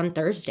died like on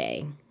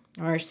Thursday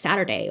or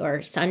Saturday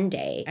or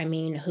Sunday. I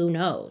mean, who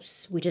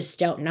knows? We just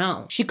don't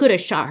know. She could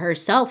have shot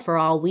herself for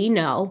all we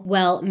know.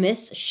 Well,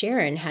 Miss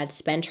Sharon had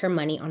spent her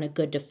money on a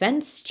good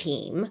defense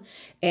team,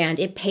 and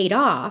it paid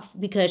off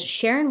because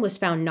Sharon was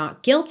found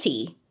not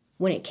guilty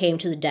when it came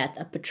to the death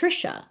of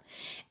Patricia.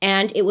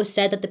 And it was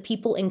said that the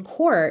people in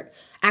court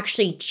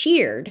actually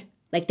cheered.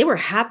 Like, they were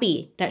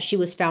happy that she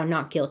was found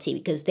not guilty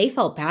because they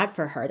felt bad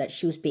for her that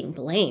she was being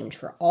blamed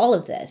for all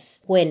of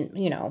this when,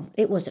 you know,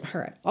 it wasn't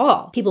her at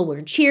all. People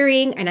were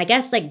cheering, and I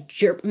guess like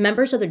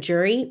members of the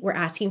jury were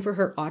asking for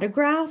her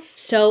autograph.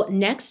 So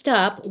next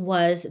up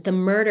was the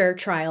murder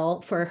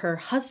trial for her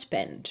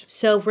husband.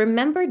 So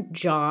remember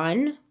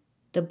John,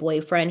 the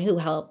boyfriend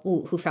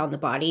who found the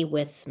body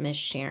with Miss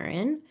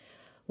Sharon?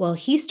 Well,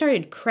 he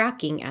started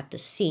cracking at the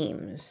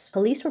seams.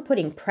 Police were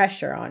putting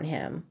pressure on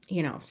him,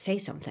 you know, say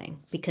something,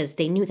 because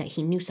they knew that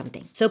he knew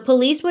something. So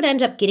police would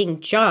end up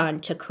getting John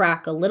to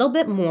crack a little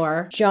bit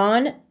more.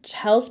 John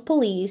tells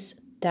police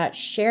that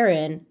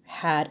Sharon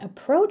had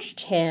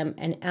approached him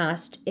and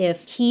asked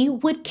if he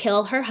would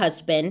kill her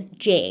husband,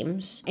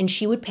 James, and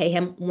she would pay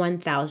him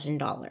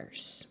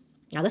 $1,000.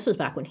 Now, this was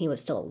back when he was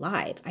still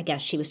alive. I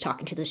guess she was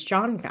talking to this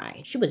John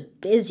guy. She was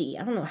busy.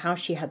 I don't know how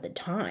she had the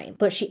time.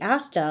 But she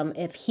asked him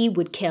if he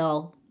would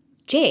kill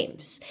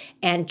James.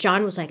 And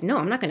John was like, no,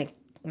 I'm not gonna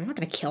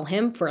kill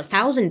him for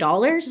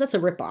 $1,000. That's a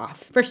ripoff.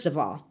 First of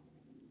all,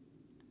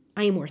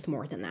 I am worth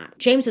more than that.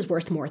 James is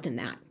worth more than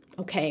that.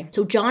 Okay,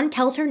 so John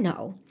tells her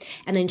no.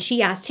 And then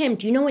she asked him,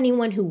 do you know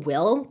anyone who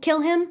will kill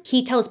him?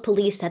 He tells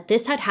police that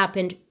this had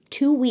happened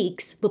 2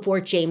 weeks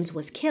before James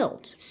was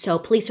killed. So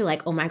police are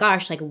like, oh my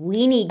gosh, like,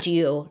 we need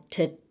you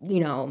to, you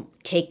know,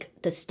 take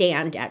the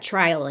stand at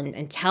trial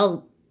and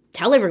tell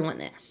everyone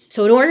this.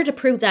 So in order to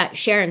prove that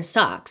Sharon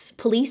sucks,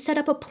 police set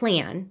up a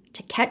plan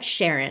to catch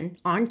Sharon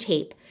on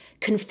tape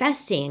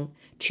confessing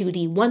to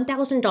the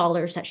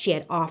 $1,000 that she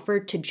had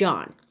offered to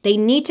John. They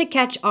need to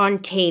catch on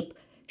tape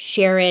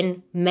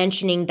Sharon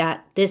mentioning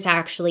that this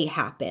actually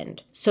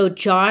happened. So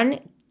John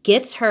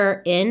gets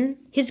her in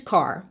his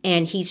car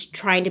and he's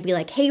trying to be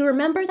like, hey,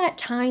 remember that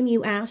time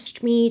you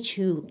asked me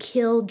to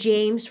kill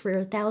James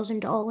for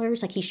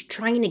 $1,000? Like, he's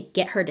trying to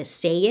get her to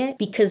say it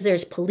because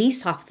there's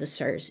police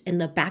officers in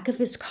the back of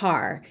his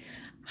car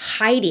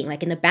hiding,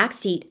 like in the back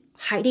seat,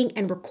 hiding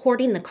and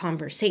recording the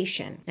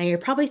conversation. Now you're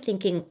probably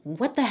thinking,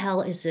 what the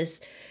hell is this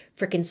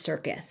freaking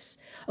circus?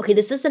 Okay,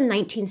 this is the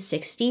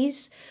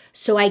 1960s,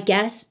 so I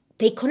guess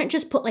they couldn't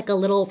just put like a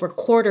little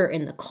recorder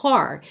in the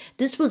car.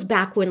 This was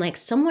back when like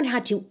someone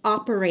had to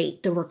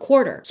operate the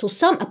recorder. So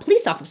a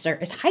police officer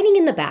is hiding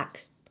in the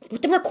back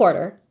with the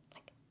recorder,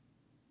 like,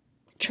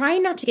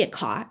 trying not to get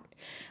caught.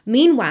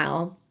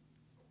 Meanwhile,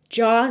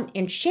 John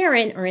and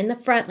Sharon are in the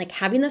front, like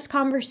having this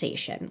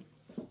conversation.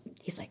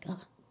 He's like,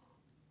 oh.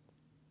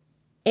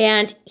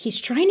 And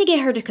he's trying to get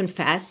her to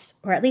confess,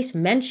 or at least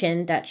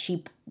mention that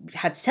she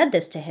had said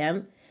this to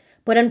him.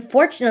 But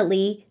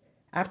unfortunately,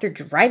 after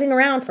driving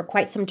around for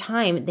quite some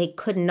time, they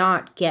could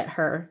not get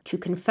her to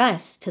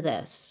confess to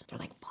this. They're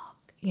like, fuck,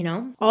 you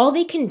know? All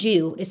they can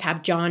do is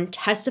have John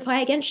testify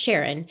against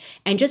Sharon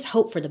and just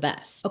hope for the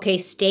best. Okay,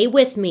 stay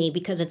with me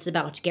because it's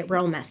about to get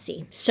real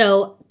messy.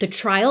 So the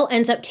trial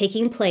ends up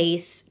taking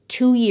place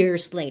 2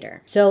 years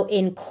later. So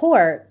in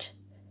court,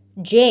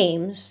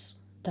 James,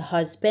 the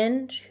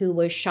husband who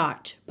was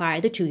shot by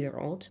the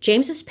 2-year-old,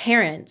 James's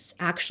parents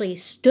actually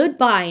stood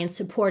by and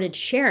supported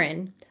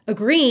Sharon,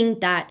 agreeing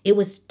that it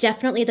was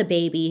definitely the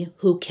baby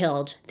who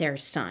killed their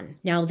son.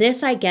 Now,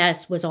 this, I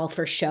guess, was all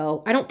for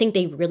show. I don't think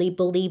they really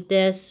believed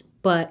this,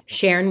 but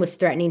Sharon was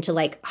threatening to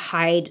like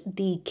hide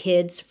the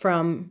kids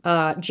from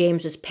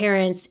James's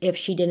parents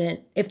if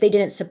they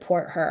didn't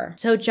support her.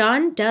 So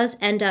John does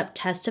end up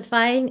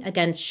testifying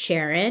against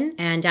Sharon,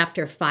 and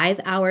after 5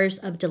 hours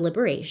of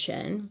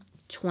deliberation,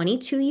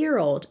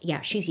 22-year-old,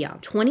 yeah, she's young,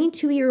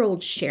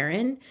 22-year-old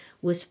Sharon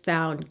was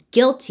found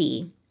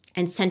guilty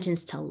and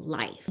sentenced to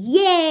life.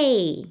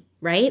 Yay!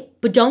 Right?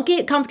 But don't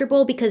get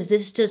comfortable because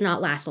this does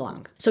not last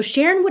long. So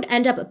Sharon would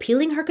end up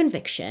appealing her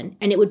conviction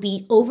and it would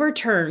be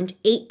overturned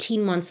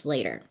 18 months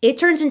later. It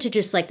turns into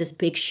just like this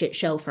big shit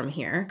show from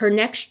here. Her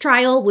next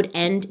trial would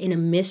end in a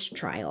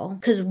mistrial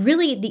because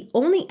really the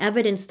only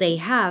evidence they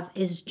have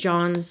is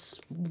John's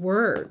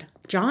word.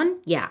 John?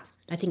 Yeah.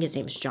 I think his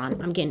name's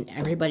John. I'm getting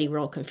everybody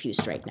real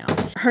confused right now.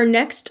 Her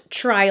next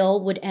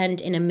trial would end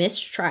in a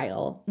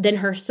mistrial. Then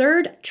her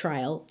third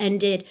trial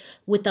ended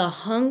with a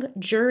hung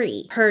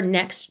jury. Her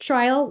next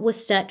trial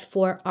was set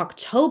for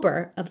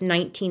October of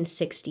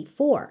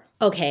 1964.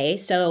 Okay,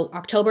 so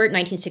October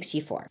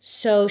 1964.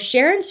 So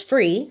Sharon's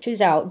free. She's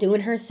out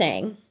doing her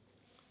thing.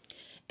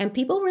 And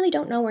people really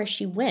don't know where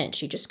she went.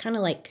 She just kind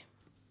of like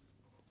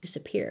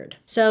disappeared.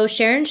 So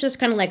Sharon's just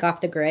kind of like off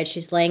the grid.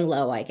 She's laying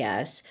low, I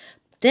guess.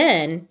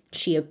 Then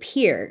she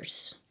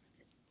appears.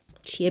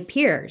 She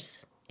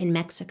appears in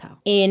Mexico.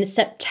 In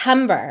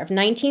September of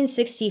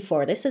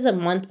 1964, this is a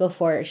month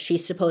before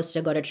she's supposed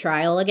to go to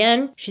trial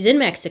again. She's in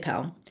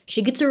Mexico.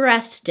 She gets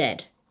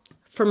arrested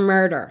for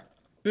murder.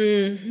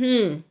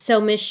 So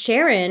Miss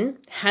Sharon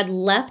had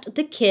left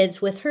the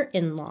kids with her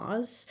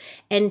in-laws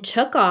and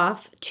took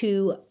off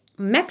to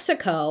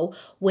Mexico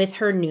with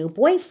her new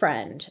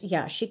boyfriend.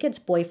 Yeah, she gets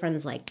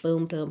boyfriends like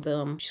boom, boom,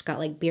 boom. She's got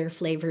like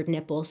beer-flavored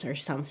nipples or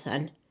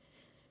something.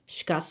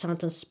 She got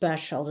something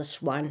special,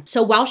 this one.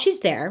 So while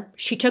she's there,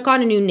 she took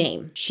on a new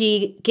name.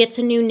 She gets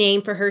a new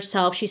name for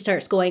herself. She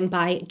starts going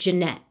by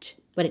Jeanette,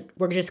 but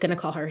we're just going to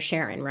call her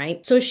Sharon,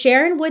 right? So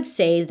Sharon would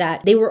say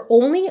that they were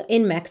only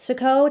in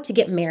Mexico to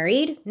get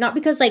married, not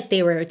because like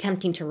they were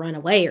attempting to run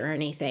away or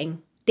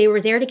anything. They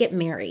were there to get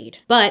married,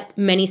 but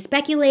many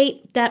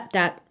speculate that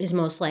that is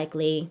most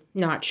likely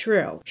not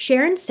true.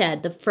 Sharon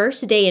said the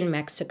first day in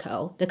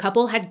Mexico, the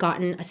couple had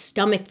gotten a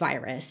stomach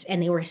virus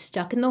and they were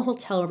stuck in the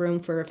hotel room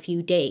for a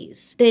few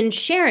days. Then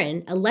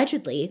Sharon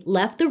allegedly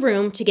left the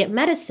room to get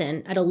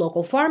medicine at a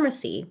local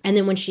pharmacy. And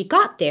then when she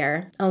got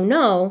there, oh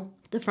no,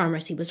 the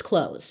pharmacy was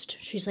closed.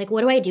 She's like,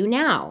 what do I do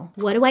now?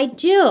 What do I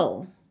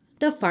do?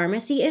 The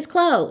pharmacy is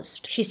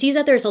closed. She sees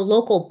that there's a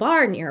local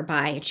bar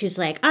nearby and she's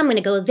like, I'm gonna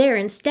go there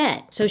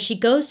instead. So she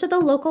goes to the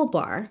local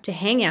bar to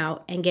hang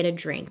out and get a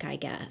drink, I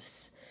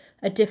guess.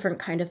 A different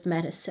kind of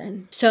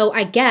medicine. So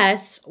I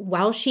guess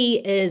while she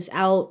is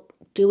out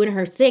doing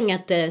her thing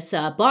at this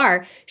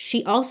bar,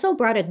 she also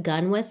brought a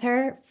gun with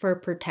her for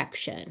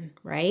protection,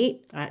 right?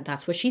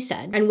 That's what she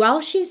said. And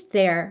while she's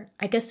there,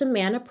 I guess a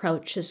man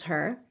approaches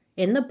her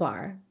in the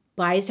bar,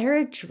 buys her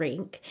a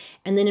drink,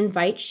 and then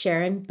invites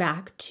Sharon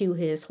back to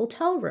his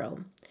hotel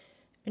room.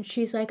 And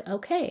she's like,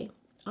 okay,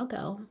 I'll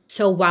go.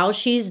 So while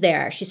she's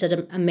there, she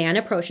said a man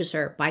approaches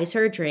her, buys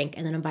her a drink,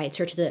 and then invites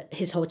her to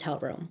his hotel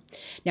room.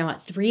 Now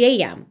at 3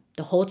 a.m.,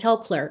 the hotel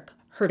clerk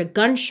heard a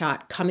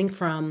gunshot coming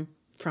from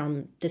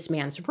this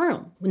man's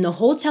room. When the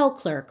hotel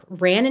clerk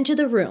ran into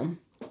the room,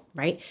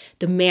 right,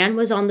 the man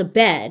was on the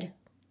bed.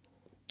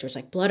 There's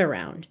like blood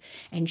around.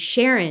 And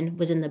Sharon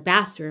was in the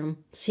bathroom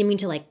seeming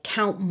to like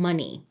count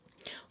money.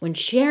 When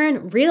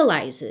Sharon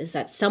realizes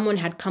that someone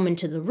had come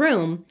into the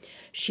room,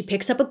 she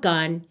picks up a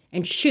gun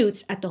and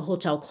shoots at the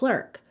hotel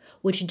clerk,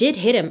 which did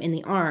hit him in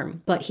the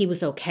arm, but he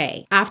was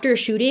okay. After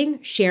shooting,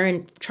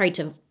 Sharon tried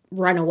to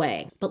run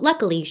away. But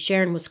luckily,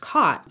 Sharon was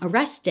caught,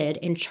 arrested,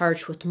 and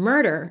charged with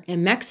murder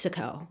in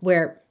Mexico,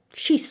 where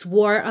she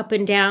swore up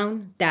and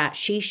down that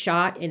she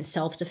shot in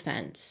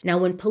self-defense. Now,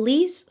 when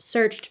police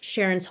searched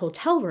Sharon's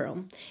hotel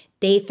room,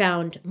 they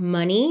found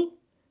money,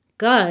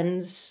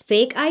 guns,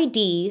 fake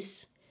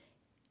IDs,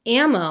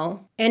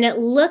 ammo, and it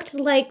looked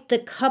like the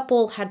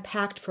couple had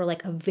packed for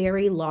like a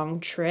very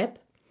long trip.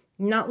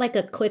 Not like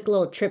a quick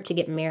little trip to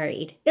get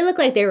married. It looked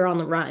like they were on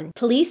the run.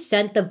 Police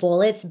sent the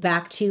bullets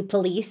back to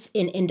police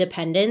in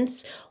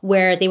Independence,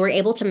 where they were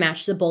able to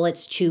match the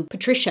bullets to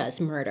Patricia's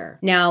murder.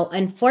 Now,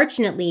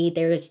 unfortunately,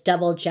 there's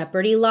double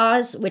jeopardy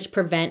laws which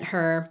prevent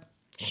her,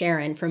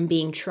 Sharon, from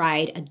being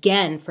tried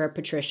again for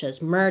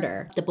Patricia's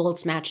murder. The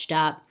bullets matched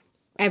up.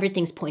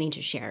 Everything's pointing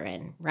to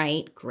Sharon,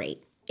 right?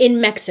 Great.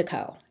 In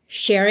Mexico,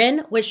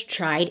 Sharon was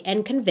tried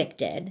and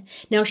convicted.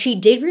 Now, she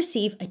did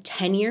receive a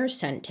 10-year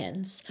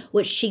sentence,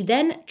 which she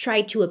then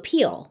tried to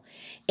appeal.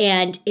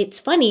 And it's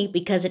funny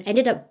because it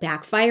ended up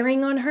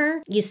backfiring on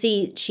her. You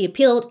see, she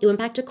appealed, it went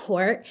back to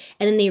court,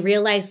 and then they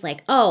realized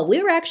like, oh,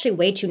 we were actually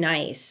way too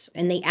nice.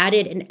 And they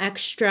added an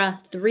extra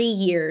 3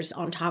 years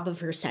on top of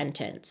her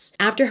sentence.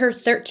 After her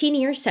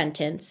 13-year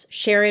sentence,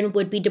 Sharon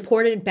would be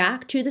deported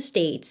back to the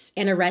States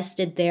and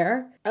arrested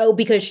there. Oh,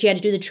 because she had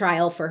to do the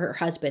trial for her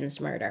husband's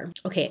murder.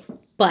 Okay,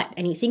 but,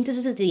 and you think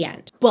this is the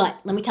end, but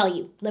let me tell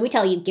you,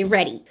 get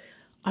ready.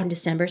 On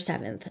December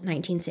 7th,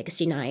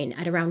 1969,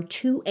 at around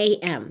 2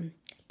 a.m.,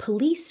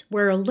 police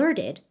were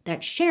alerted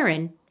that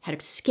Sharon had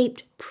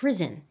escaped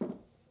prison.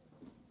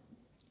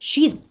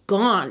 She's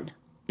gone,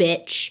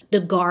 bitch. The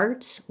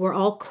guards were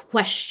all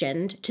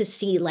questioned to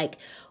see, like,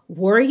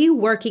 were you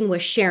working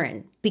with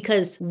Sharon?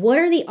 Because what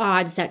are the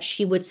odds that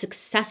she would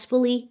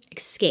successfully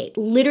escape?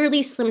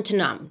 Literally slim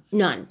to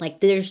none. Like,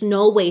 there's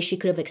no way she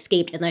could have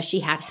escaped unless she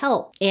had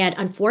help. And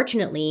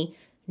unfortunately,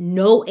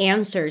 no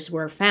answers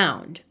were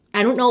found.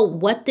 I don't know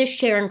what this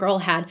Sharon girl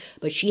had,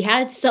 but she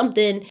had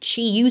something.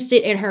 She used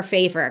it in her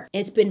favor.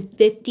 It's been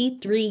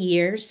 53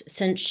 years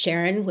since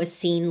Sharon was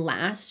seen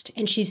last,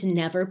 and she's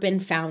never been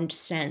found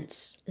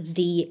since.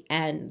 The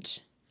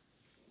end.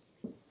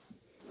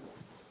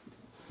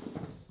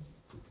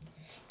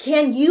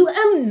 Can you,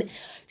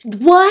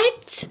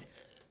 what?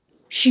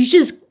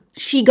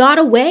 She got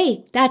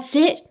away. That's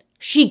it.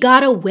 She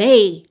got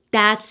away.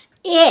 That's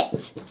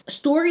it.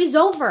 Story's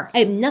over. I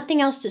have nothing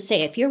else to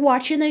say. If you're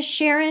watching this,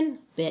 Sharon,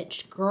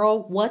 bitch,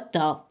 girl, what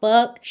the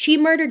fuck? She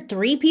murdered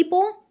 3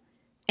 people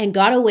and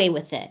got away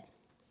with it.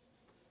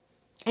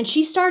 And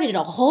she started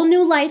a whole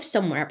new life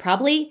somewhere,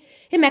 probably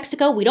in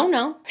Mexico. We don't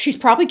know. She's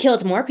probably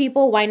killed more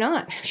people. Why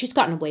not? She's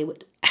gotten away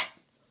with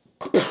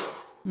it.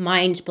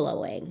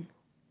 Mind-blowing.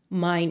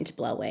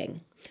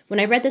 Mind-blowing. When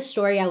I read this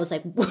story, I was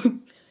like,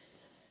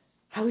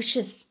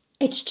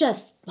 it's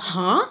just,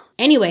 huh?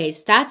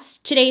 Anyways, that's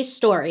today's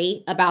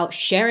story about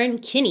Sharon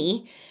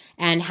Kinne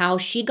and how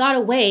she got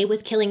away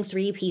with killing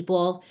 3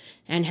 people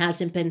and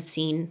hasn't been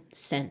seen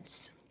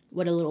since.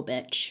 What a little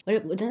bitch.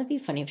 Wouldn't that be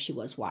funny if she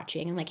was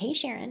watching? I'm like, hey,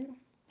 Sharon.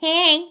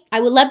 Hey.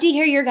 I would love to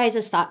hear your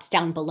guys' thoughts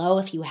down below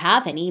if you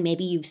have any.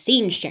 Maybe you've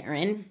seen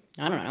Sharon.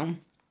 I don't know.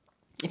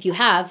 If you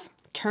have,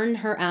 turn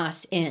her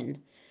ass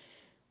in.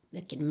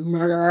 Fucking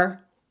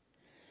murderer.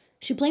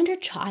 She blamed her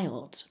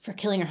child for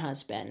killing her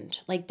husband.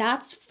 Like,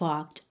 that's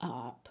fucked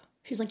up.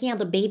 She's like, yeah,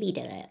 the baby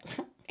did it.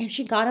 And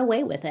she got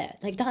away with it.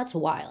 Like, that's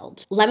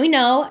wild. Let me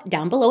know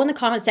down below in the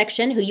comment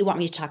section who you want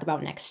me to talk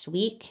about next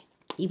week.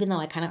 Even though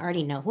I kind of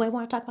already know who I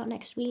want to talk about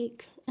next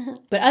week.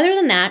 But other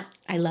than that,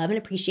 I love and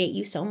appreciate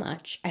you so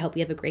much. I hope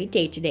you have a great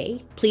day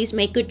today. Please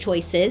make good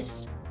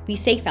choices. Be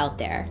safe out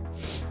there.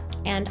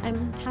 And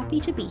I'm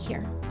happy to be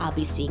here. I'll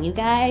be seeing you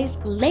guys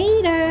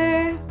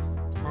later.